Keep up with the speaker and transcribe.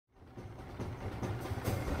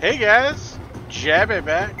Hey guys, Jabby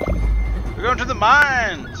back. We're going to the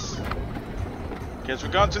mines. Guess we're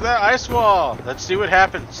going through that ice wall. Let's see what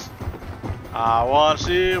happens. I want to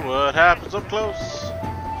see what happens up close.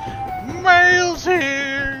 Mail's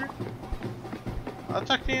here. I'll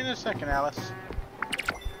talk to you in a second, Alice.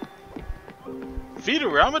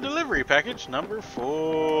 Feedorama delivery package number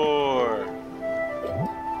 4.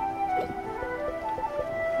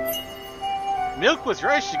 Milk with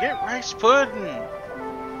rice to get rice pudding.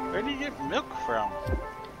 Where do you get milk from?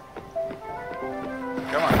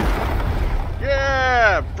 Come on.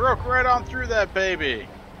 Yeah! Broke right on through that baby.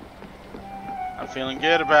 I'm feeling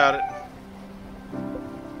good about it.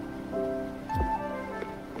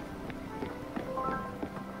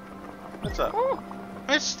 What's up?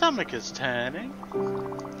 My stomach is turning.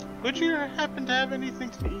 Would you happen to have anything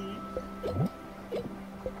to eat?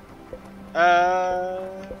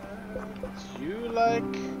 Do you like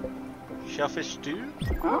shellfish stew?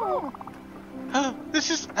 Oh,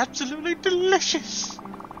 this is absolutely delicious!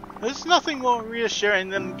 There's nothing more reassuring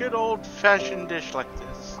than a good old-fashioned dish like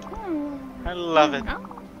this. I love it.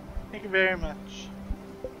 Thank you very much.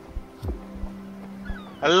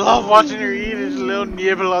 I love watching her eat his little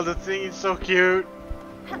nibble on the thing. It's so cute.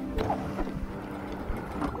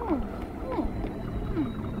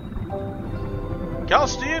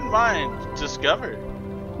 Calstein Mine discovered.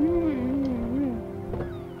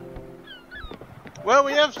 Well,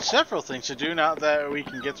 we have several things to do now that we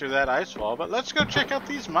can get through that ice wall, but let's go check out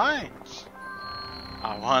these mines.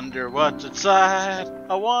 I wonder what's inside.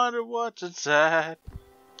 I wonder what's inside.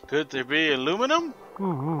 Could there be aluminum?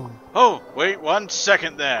 Oh, wait 1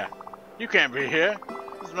 second there. You can't be here.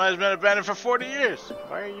 This mine has been abandoned for 40 years.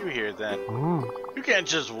 Why are you here then? You can't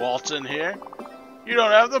just waltz in here. You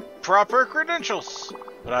don't have the proper credentials.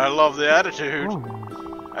 But I love the attitude.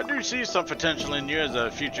 I do see some potential in you as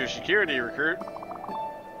a future security recruit.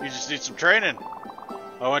 You just need some training.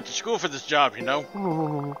 I went to school for this job, you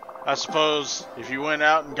know. I suppose if you went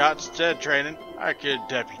out and got said training, I could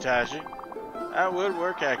deputize you. That would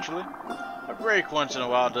work, actually. A break once in a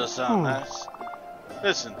while does sound nice.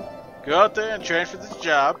 Listen, go out there and train for this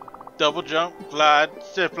job. Double jump, glide,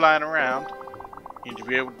 zip line around. You need to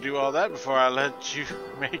be able to do all that before I let you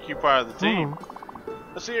make you part of the team.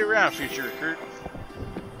 I'll see you around, future recruit.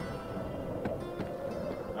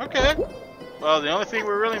 Okay. Well, the only thing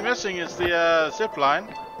we're really missing is the zip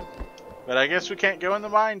line. But I guess we can't go in the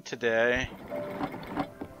mine today.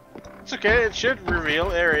 It's okay, it should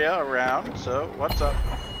reveal area around, so what's up?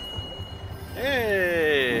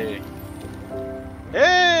 Hey!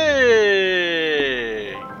 Hey!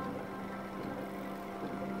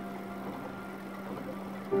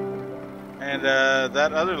 And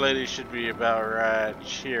that other lady should be about right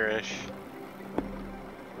here-ish.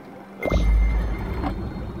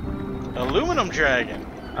 Aluminum dragon.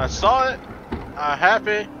 I saw it. I'm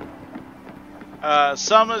happy.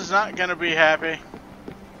 Summer's not gonna be happy.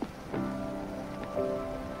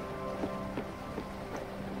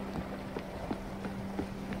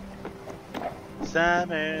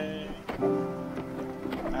 Summer.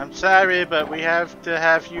 I'm sorry, but we have to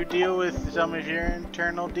have you deal with some of your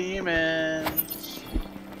internal demons.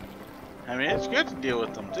 I mean, it's good to deal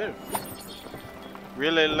with them too.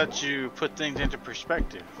 Really lets you put things into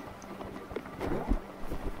perspective.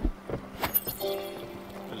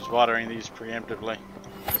 I'm just watering these preemptively.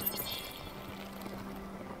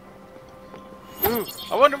 Ooh,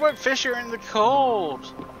 I wonder what fish are in the cold.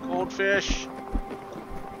 Cold fish.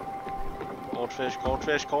 Cold fish, cold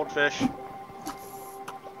fish, cold fish.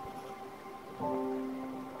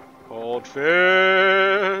 Cold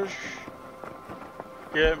fish.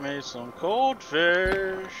 Get me some cold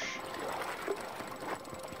fish.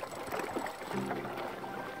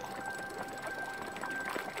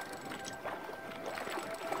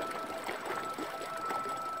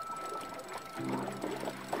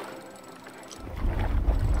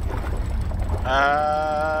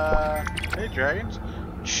 Hey dragons.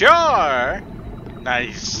 Char!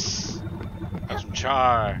 Nice. Got some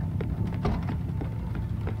char.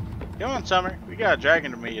 Come on, Summer. We got a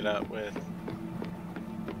dragon to meet up with.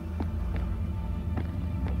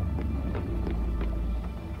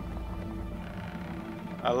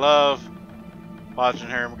 I love watching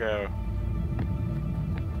her go.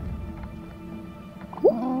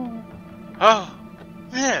 Oh,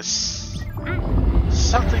 this!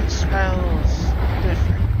 Something smells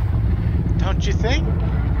different. Don't you think?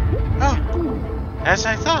 Oh, as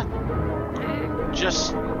I thought.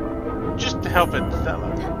 Just to help it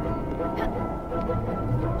develop.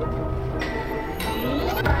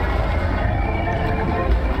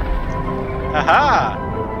 Haha!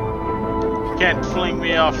 Can't fling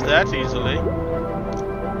me off that easily.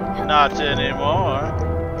 Not anymore.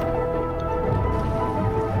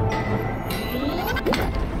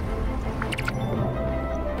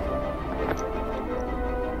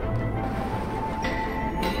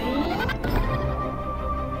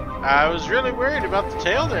 I was really worried about the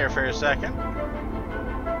tail there for a second.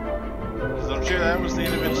 Because I'm sure that was the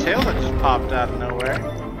end of its tail that just popped out of nowhere.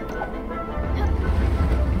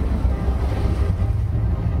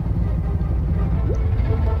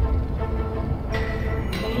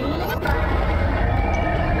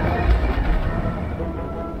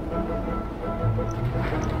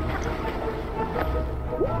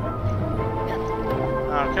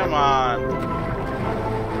 Oh, come on.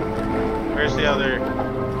 Where's the other?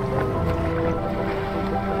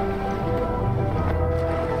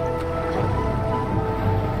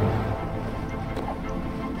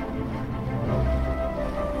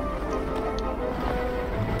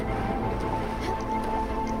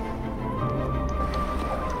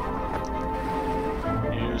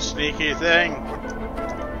 You sneaky thing.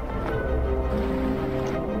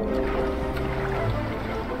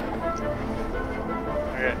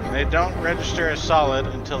 They don't register as solid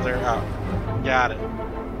until they're up. Got it.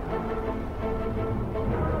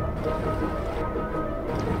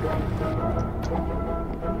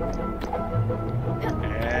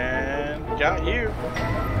 And got you.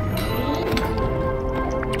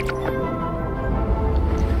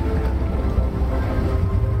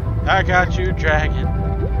 I got you, dragon.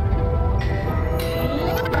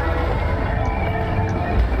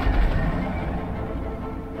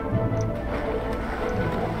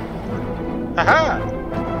 Haha!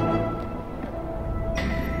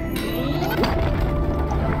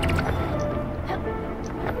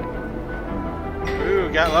 Ooh,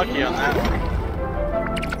 got lucky on that one.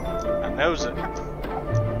 I knows it.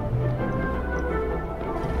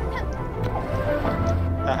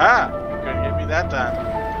 Haha! Couldn't get me that time.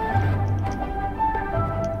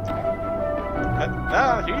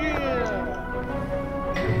 Ah, yeah!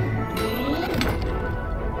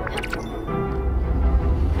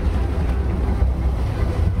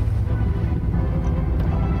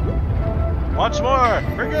 Once more,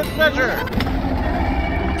 for good measure.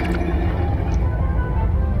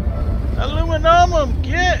 Aluminum,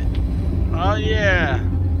 get! Oh yeah.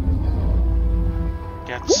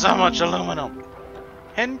 Got so much aluminum.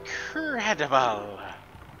 Incredible.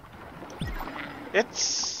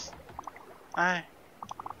 It's... I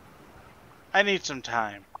need some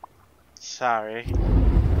time. Sorry.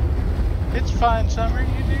 It's fine, Summer.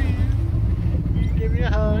 You do you. You give me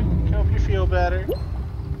a hug. Hope you feel better.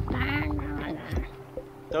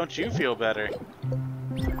 Don't you feel better?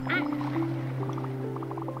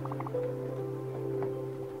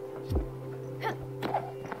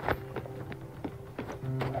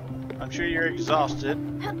 I'm sure you're exhausted.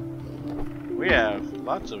 We have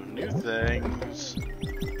lots of new things.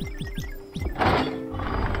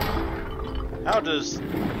 How does...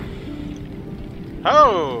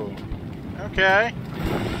 Oh! Okay.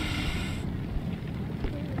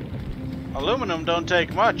 Aluminum don't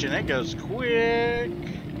take much and it goes quick.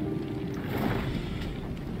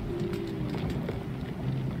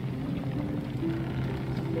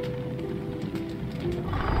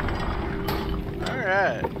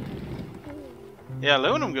 Alright. Yeah,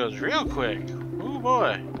 aluminum goes real quick. Ooh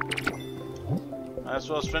boy. Might as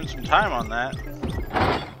well spend some time on that.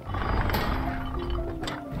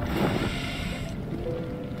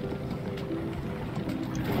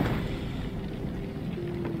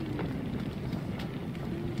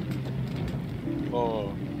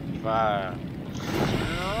 Four, five.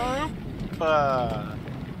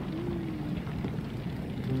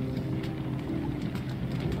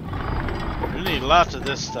 We need lots of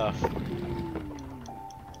this stuff.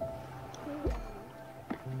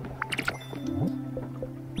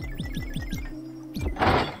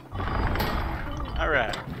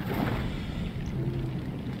 Alright.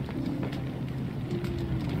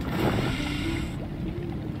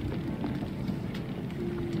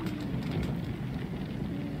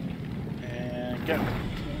 And go.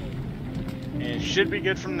 And it should be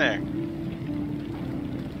good from there.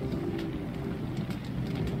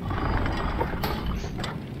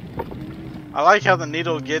 I like how the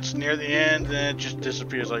needle gets near the end and it just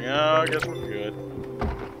disappears like, oh, I guess we're good.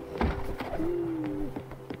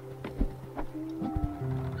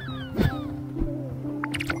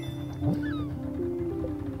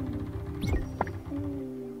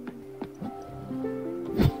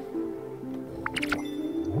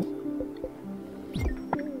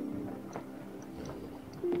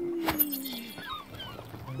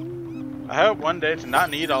 I hope one day to not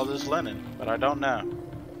need all this linen, but I don't know.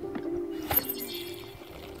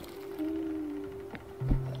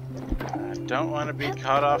 don't want to be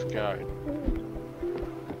caught off guard.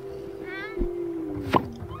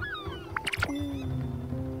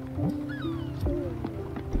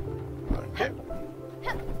 Okay.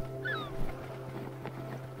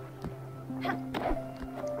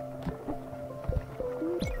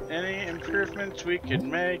 Any improvements we could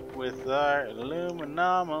make with our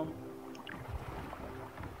aluminum?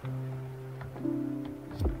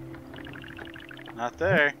 Not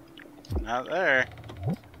there. Not there.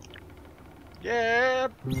 Yeah,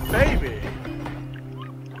 baby!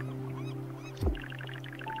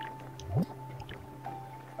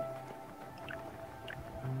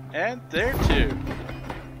 And there too.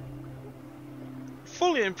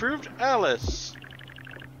 Fully improved Alice.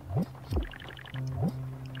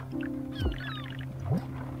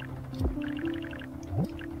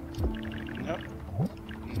 Nope.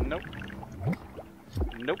 Nope.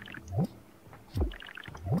 Nope.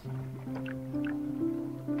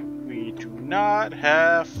 We do not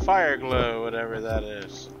have fire glow, whatever that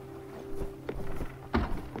is.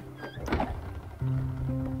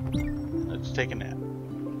 Let's take a nap.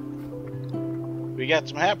 We got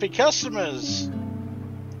some happy customers.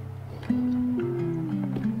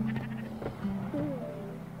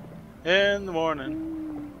 In the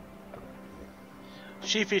morning.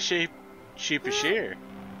 Sheepy sheep, sheepy shear.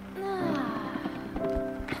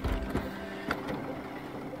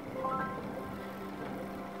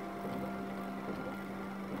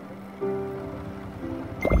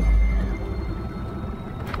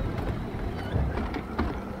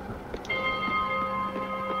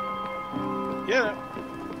 Get it.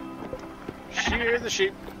 Shear the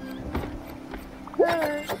sheep.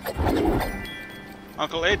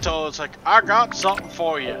 Uncle Ato is like, I got something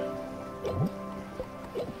for you.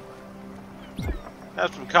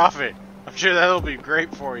 Have some coffee. I'm sure that'll be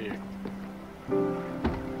great for you.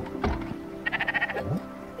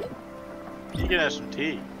 You can have some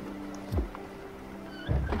tea.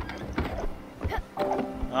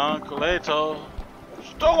 Uncle Ato.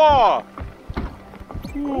 Stella!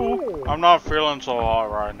 Ooh, I'm not feeling so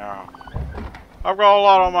hot right now. I've got a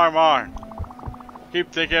lot on my mind.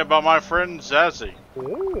 Keep thinking about my friend Zazie.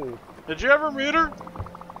 Ooh. Did you ever meet her?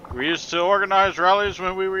 We used to organize rallies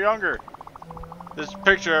when we were younger. This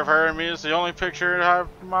picture of her and me is the only picture I have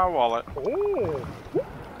in my wallet. Ooh.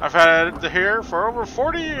 I've had it here for over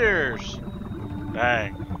 40 years.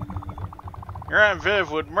 Dang. Your Aunt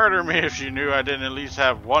Viv would murder me if she knew I didn't at least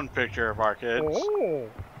have one picture of our kids. Ooh.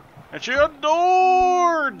 And she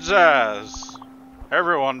adored Zaz.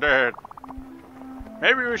 Everyone did.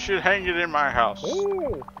 Maybe we should hang it in my house.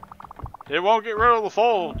 Ooh. It won't get rid of the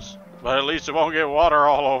folds, but at least it won't get water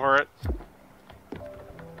all over it.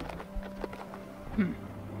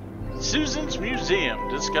 Susan's Museum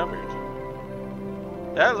discovered.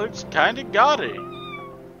 That looks kinda gaudy.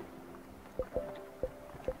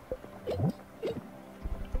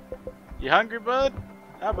 You hungry, bud?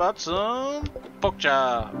 How about some pork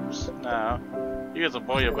chops? No, you get some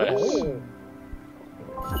bouillabaisse. Ooh.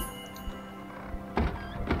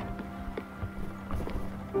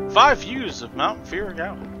 Five views of Mount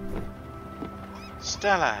Firagown.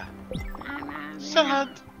 Stella. Stella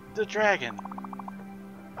the dragon.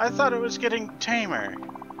 I thought it was getting tamer.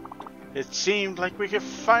 It seemed like we could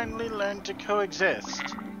finally learn to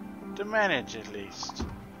coexist. To manage, at least.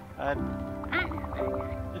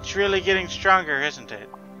 It's really getting stronger, isn't it?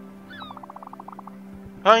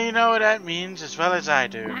 Well, you know what that means as well as I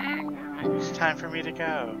do. It's time for me to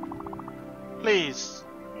go. Please,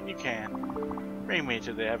 when you can, bring me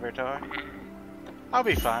to the Evertor. I'll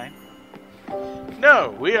be fine.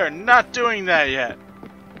 No, we are not doing that yet.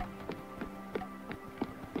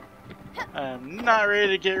 I'm not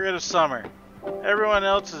ready to get rid of Summer. Everyone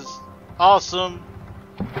else is awesome.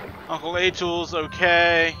 Uncle Atool's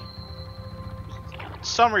okay.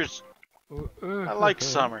 Summer's... I like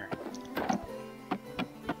Summer.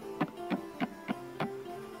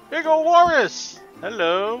 Big ol' walrus!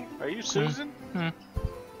 Hello, are you Susan?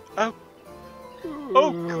 Oh.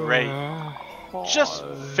 Oh, great. Just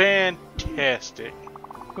fantastic.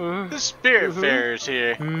 The Spiritfarer's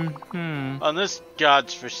here. On this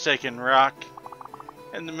God's forsaken rock.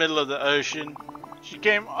 In the middle of the ocean. She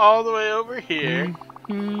came all the way over here.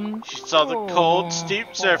 She saw the cold,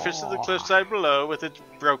 steep surface of the cliffside below with its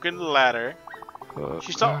broken ladder.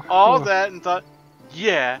 She saw all that and thought,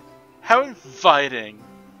 yeah, how inviting.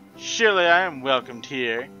 Surely I am welcomed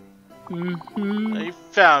here. You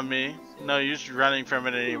found me. No use running from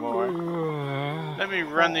it anymore. Let me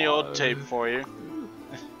run the old tape for you.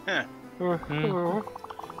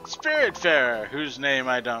 Spiritfarer, whose name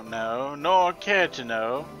I don't know, nor care to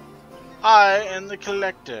know. I am the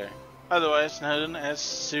Collector, otherwise known as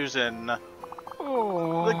Susan.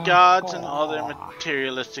 The gods and all their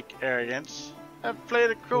materialistic arrogance have played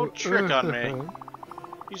a cruel trick on me.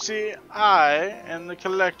 You see, I am the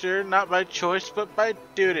collector not by choice but by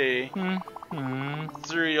duty.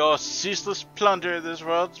 Through your ceaseless plunder of this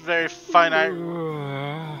world's very finite...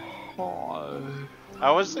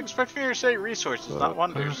 I was expecting her to say resources, not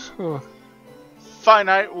wonders.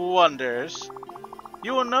 Finite wonders.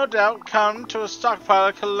 You will no doubt come to a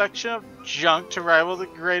stockpile collection of junk to rival the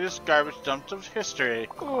greatest garbage dumps of history.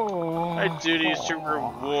 My duty is to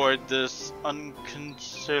reward this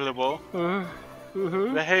unconcealable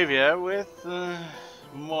behavior with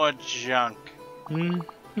more junk.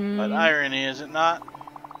 But irony, is it not?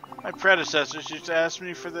 My predecessors used to ask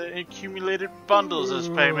me for the accumulated bundles as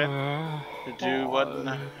payment to do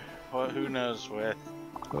what who knows with.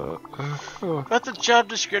 But the job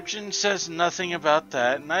description says nothing about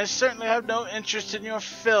that, and I certainly have no interest in your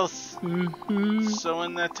filth. So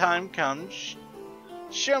when the time comes,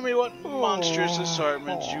 show me what monstrous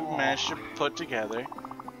assortments you managed to put together,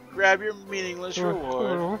 grab your meaningless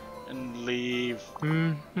reward, and leave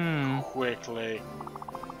quickly.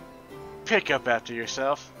 Pick up after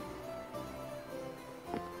yourself.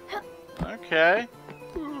 Okay.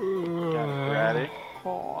 Got it ready.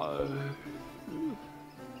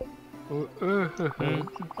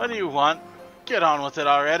 What do you want? Get on with it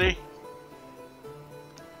already.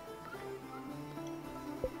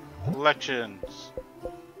 Collections.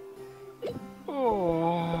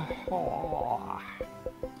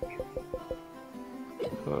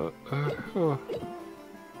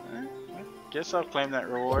 Guess I'll claim that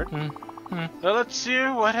reward. So let's see,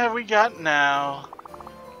 what have we got now?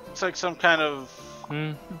 Looks like some kind of...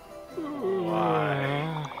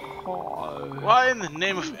 Why in the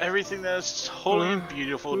name of everything that is holy and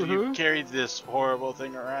beautiful do you carry this horrible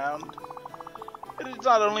thing around? It is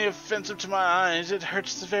not only offensive to my eyes, it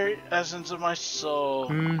hurts the very essence of my soul.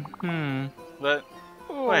 But,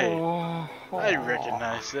 wait, I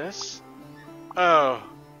recognize this. Oh.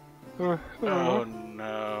 Oh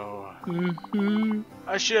no.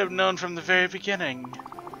 I should have known from the very beginning.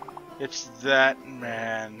 It's that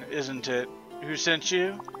man, isn't it, who sent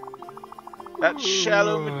you? That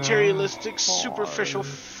shallow, materialistic, superficial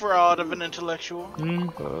fraud of an intellectual?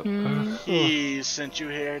 He sent you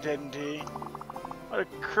here, didn't he? What a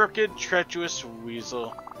crooked, treacherous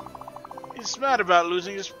weasel. He's mad about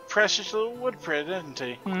losing his precious little woodprint, isn't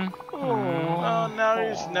he? Oh, now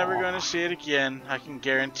he's never going to see it again, I can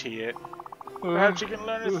guarantee it. Perhaps you can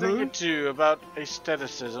learn a thing or two about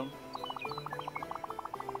aestheticism.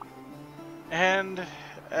 And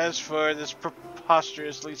as for this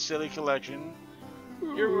preposterously silly collection,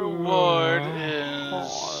 your reward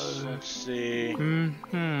is... let's see...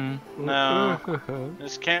 No,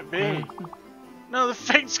 this can't be. No, the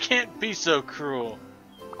fates can't be so cruel.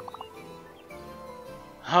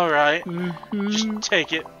 Alright, just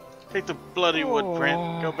take it. Take the bloody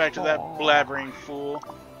woodprint, go back to that blabbering fool.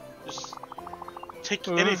 Just take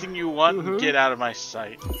anything you want and get out of my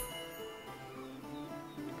sight.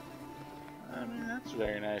 I mean, that's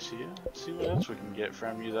very nice of you. Let's see what else we can get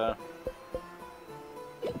from you, though.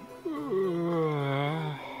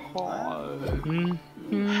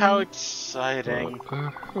 How exciting.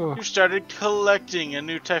 You started collecting a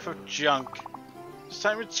new type of junk. This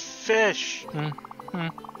time it's fish.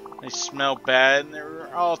 They smell bad and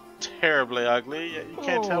they're all terribly ugly, yet you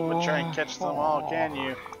can't help but try and catch them all, can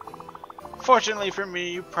you? Fortunately for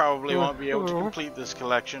me, you probably won't be able to complete this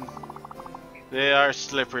collection. They are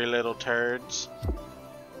slippery little turds.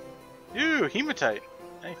 Ooh, hematite.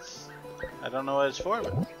 Nice. I don't know what it's for,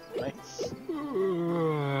 but nice.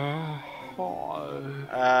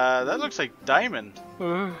 That looks like diamond.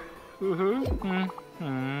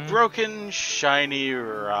 Broken, shiny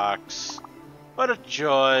rocks. What a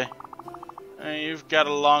joy. You've got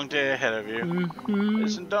a long day ahead of you.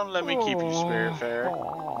 Listen, don't let me keep you, Spiritfarer.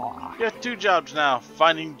 You have two jobs now,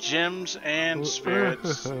 finding gems and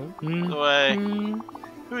spirits. By the way,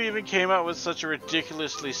 who even came up with such a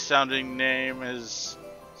ridiculously sounding name as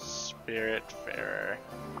Spiritfarer?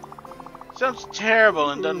 Sounds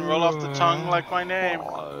terrible and doesn't roll off the tongue like my name.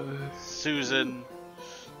 Susan.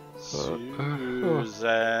 Susan.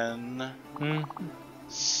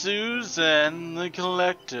 Susan the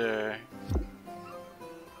Collector.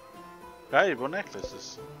 Valuable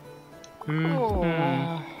necklaces.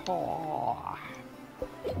 Not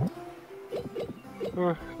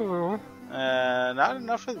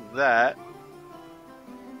enough of that.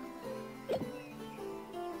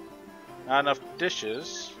 Not enough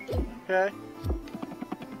dishes. Okay.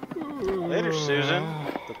 Later, Susan.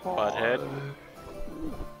 The butthead.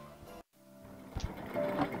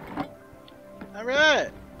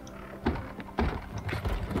 Alright.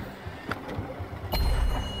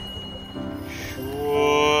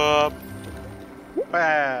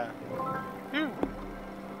 Phew.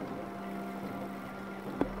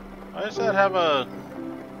 Why does that have a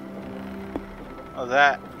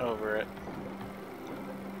that over it?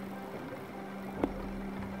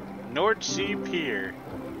 North Sea Pier.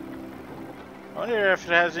 I wonder if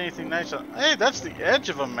it has anything nice on. Hey, that's the edge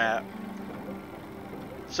of a map.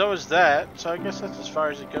 So is that. So I guess that's as far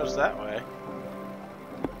as it goes that way.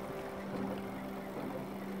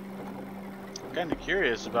 I'm kind of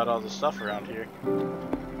curious about all the stuff around here.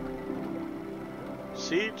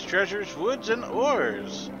 Seeds, treasures, woods, and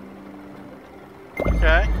ores.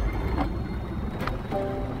 Okay.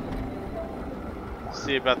 Let's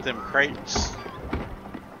see about them crates.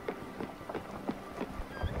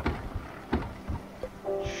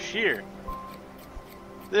 Sheer.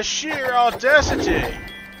 The sheer audacity!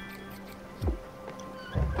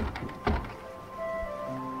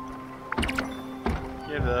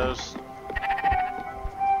 Give those.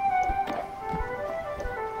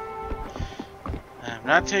 I'm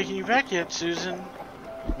not taking you back yet, Susan.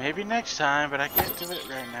 Maybe next time, but I can't do it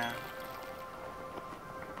right now.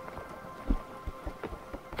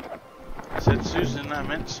 I said Susan, I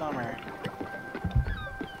meant Summer.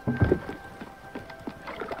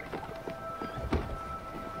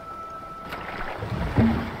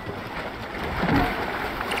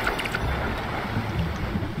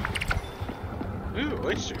 Ooh,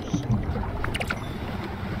 oysters.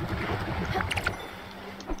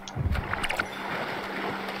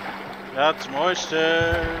 Got some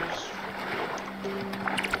oysters.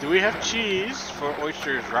 Do we have cheese for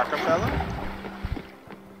oysters, Rockefeller?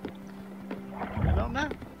 I don't know.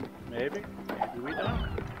 Maybe. Maybe we don't.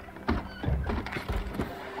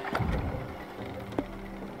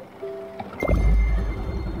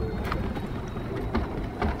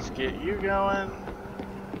 Let's get you going.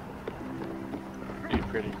 Be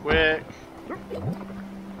pretty quick.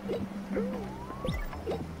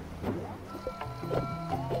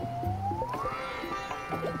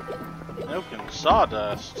 Milk and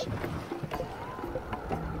sawdust.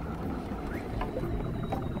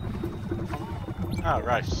 Ah,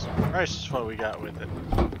 rice. Rice is what we got with it.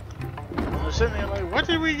 I was sitting there like, what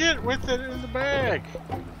did we get with it in the bag?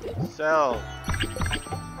 Sell.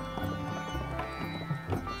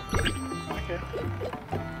 Okay.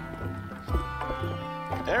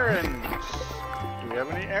 Errands. Do we have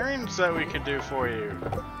any errands that we can do for you?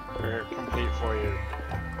 Or complete for you?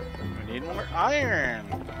 We need more iron.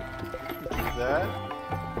 Do that.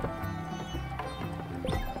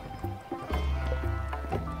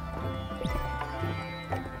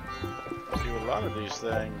 Do a lot of these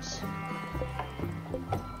things.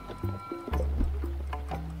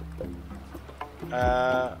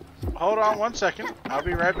 Hold on 1 second. I'll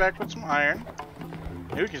be right back with some iron.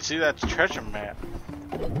 You can see that treasure map.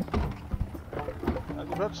 I was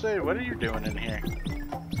about to say, what are you doing in here?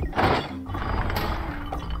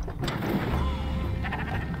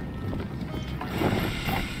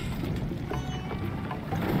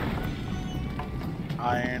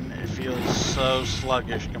 Iron, it feels so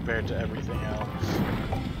sluggish compared to everything else.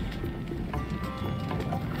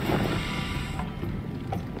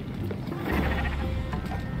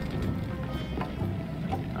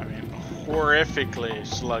 I mean, horrifically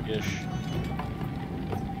sluggish.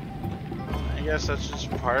 I guess that's just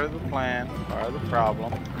part of the plan, part of the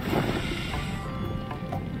problem.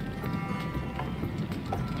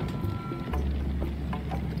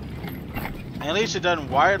 At least it doesn't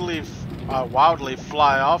wildly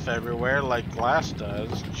fly off everywhere like glass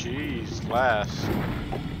does. Jeez, glass.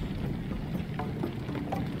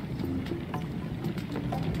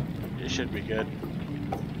 It should be good.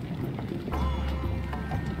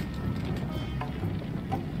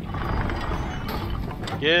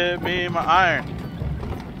 Give me my iron.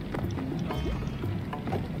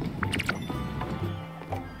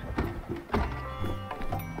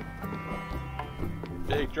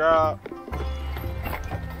 Big drop.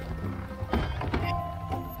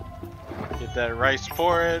 Get that rice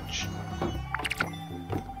porridge.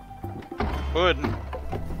 Pudding.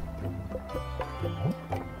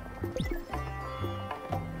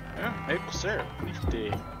 Yeah, maple syrup.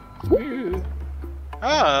 Nifty.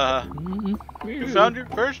 Ah! You found your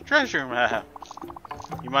first treasure map.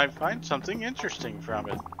 You might find something interesting from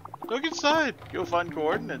it. Look inside. You'll find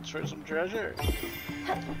coordinates for some treasure.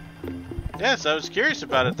 Yes, I was curious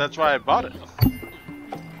about it. That's why I bought it.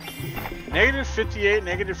 Negative 58,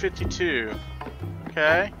 negative 52.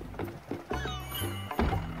 Okay.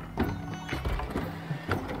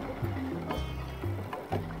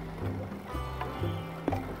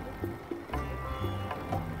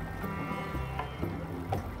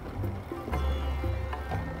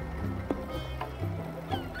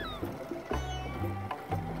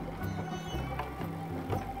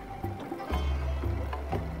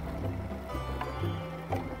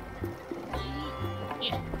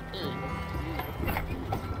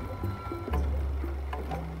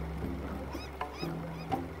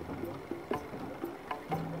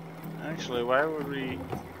 Actually, why would we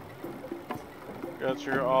go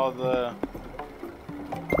through all the...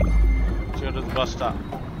 Let's go to the bus stop.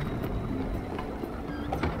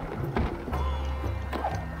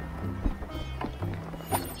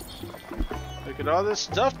 Look at all this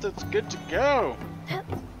stuff that's good to go.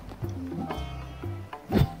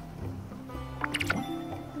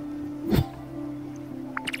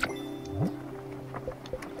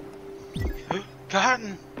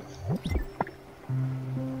 Cotton!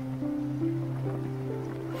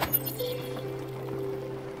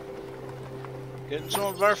 Getting some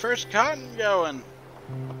of our first cotton going.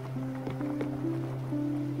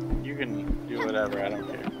 You can do whatever, I don't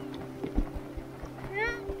care.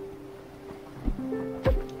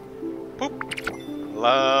 Boop!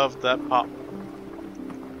 Love that pop.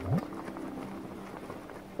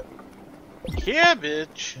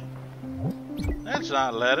 Cabbage? That's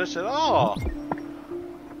not lettuce at all.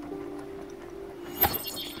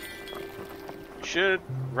 Should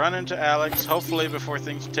run into Alex, hopefully before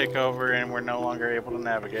things take over and we're no longer able to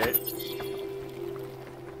navigate.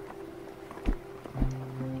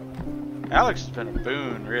 Alex has been a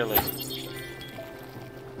boon, really.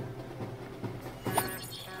 I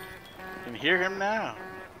can hear him now.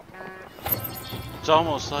 It's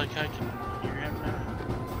almost like I can hear him now.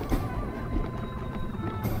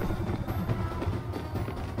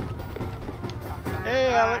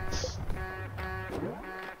 Hey, Alex.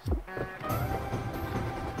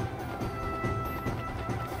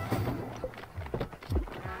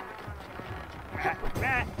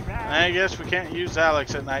 I guess we can't use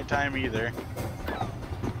Alex at nighttime either.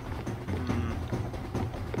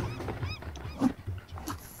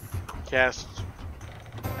 Cast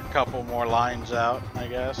a couple more lines out, I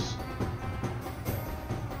guess.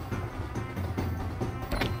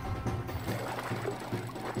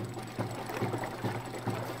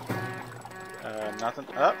 Nothing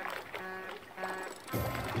up.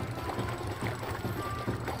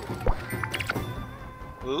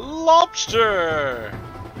 Lobster!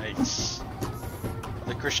 Nice.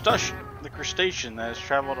 The crustacean that has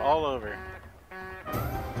traveled all over.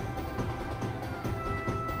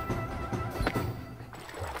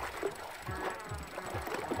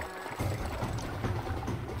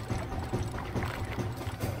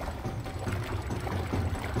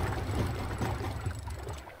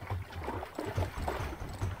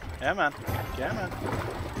 Yeah, man. Yeah, man.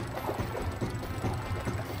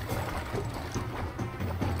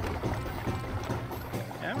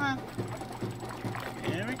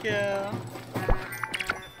 Go.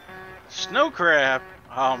 Snow crab.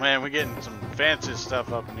 Oh man, we're getting some fancy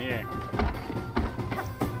stuff up in here.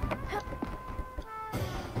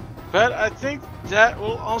 But I think that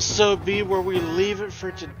will also be where we leave it for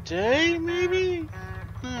today, maybe?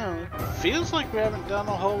 Feels like we haven't done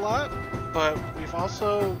a whole lot, but we've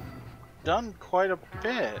also done quite a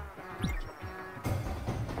bit.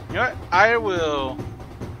 You know what? I will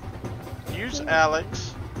use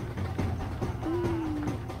Alex.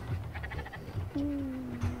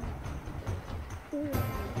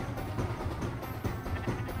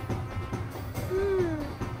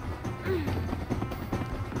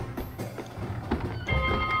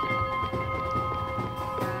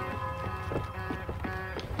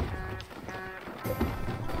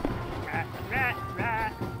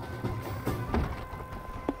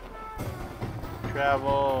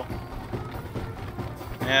 Travel.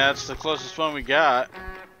 Yeah, that's the closest one we got.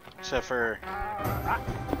 Except for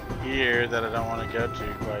here that I don't want to go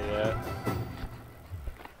to quite yet.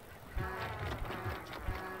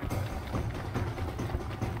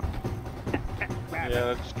 Yeah,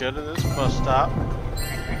 let's go to this bus stop.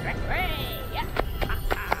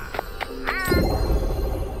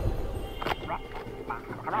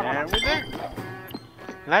 And we're there.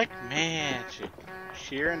 Like magic.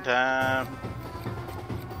 Shearing time.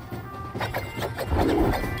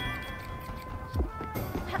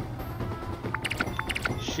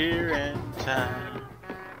 Shearing time.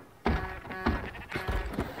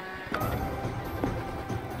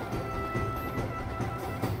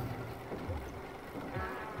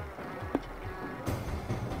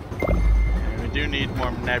 And we do need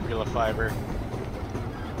more nebula fiber.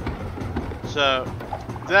 So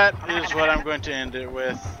that is what I'm going to end it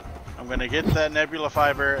with. I'm going to get that nebula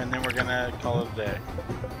fiber and then we're going to call it a day.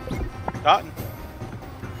 Cotton.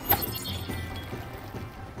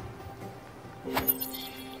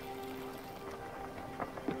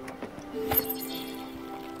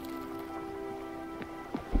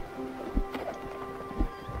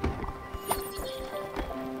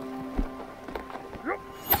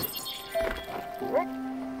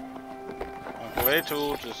 Uncle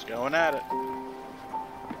A-Tool just going at it.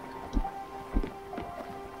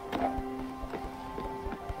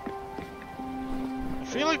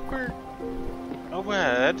 feel like we're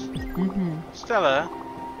awed. Stella,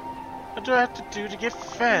 what do I have to do to get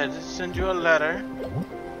fed? Send you a letter?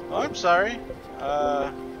 Oh, I'm sorry.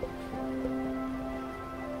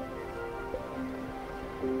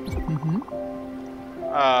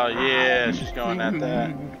 Oh, yeah, she's going at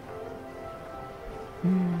that.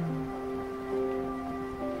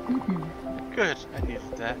 Good, I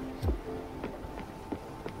needed that.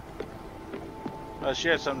 She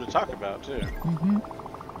had something to talk about, too.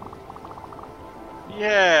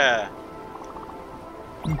 Yeah!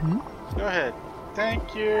 Go ahead.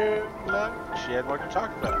 Thank you. Look, she had more to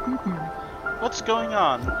talk about. What's going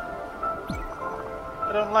on?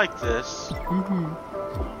 I don't like this.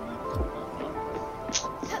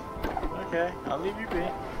 Okay, I'll leave you be.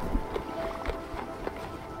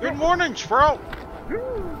 Good morning, Sprout!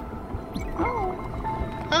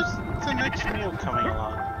 How's the next meal coming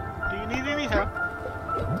along? Do you need any help?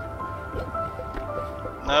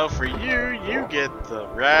 No, for you, you get the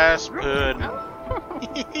rice pudding.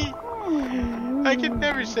 I can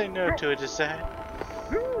never say no to a dessert.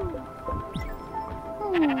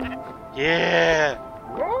 Yeah!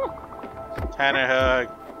 Tanner hug.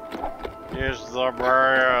 Here's the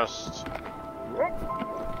best.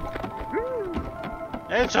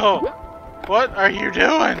 Eto! What are you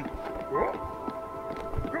doing?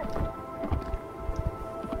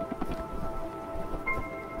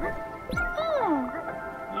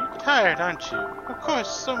 You're tired, aren't you? Of course,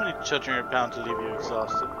 so many children are bound to leave you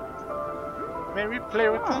exhausted. May we play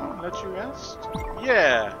with them? Let you rest?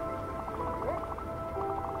 Yeah!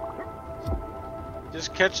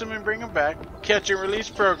 Just catch them and bring them back. Catch and release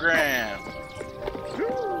program!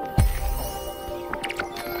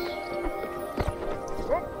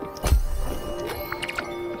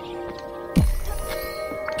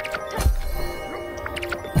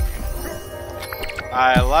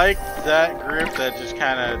 I like that group that just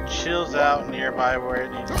kind of chills out nearby where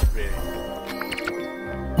it needs to be.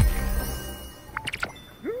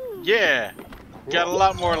 Yeah! Got a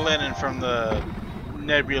lot more linen from the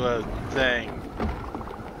nebula thing.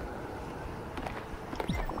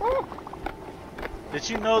 Did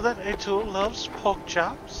you know that Atul loves pork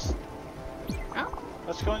chops?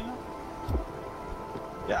 What's going on?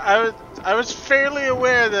 Yeah, I was fairly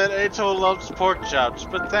aware that Atul loves pork chops,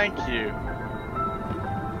 but thank you.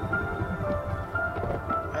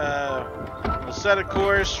 We'll set a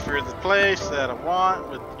course for the place that I want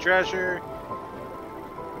with the treasure.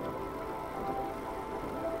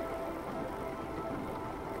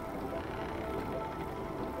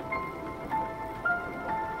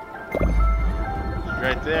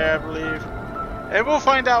 Right there, I believe. And we'll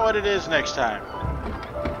find out what it is next time.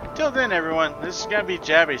 Till then, everyone, this is gonna be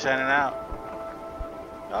Jabby signing out.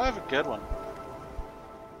 Y'all have a good one.